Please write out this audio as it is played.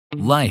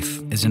Life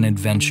is an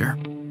adventure,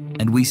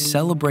 and we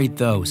celebrate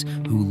those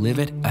who live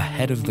it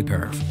ahead of the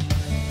curve.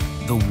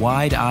 The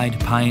wide-eyed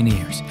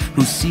pioneers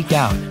who seek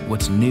out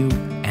what's new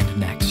and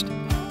next.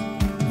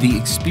 The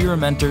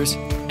experimenters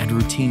and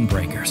routine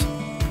breakers.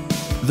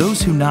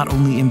 Those who not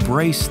only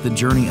embrace the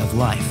journey of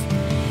life,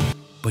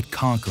 but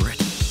conquer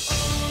it.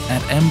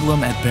 At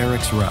Emblem at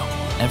Barracks Row,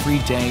 every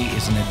day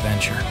is an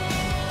adventure.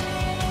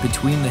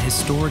 Between the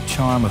historic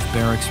charm of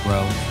Barracks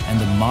Row and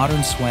the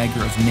modern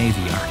swagger of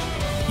Navy Yard,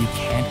 you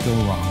can't go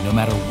wrong no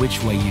matter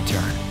which way you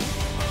turn.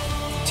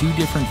 Two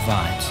different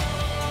vibes,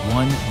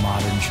 one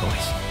modern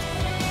choice.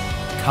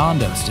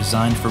 Condos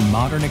designed for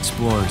modern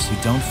explorers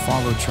who don't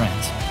follow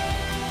trends.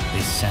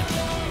 They set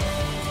them.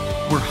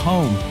 Where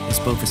home is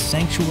both a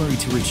sanctuary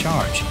to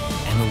recharge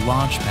and a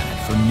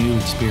launchpad for new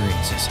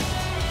experiences.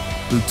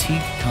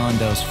 Boutique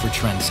condos for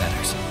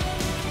trendsetters.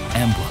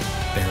 Emblem,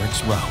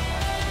 Barracks Row.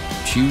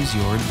 Choose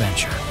your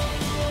adventure.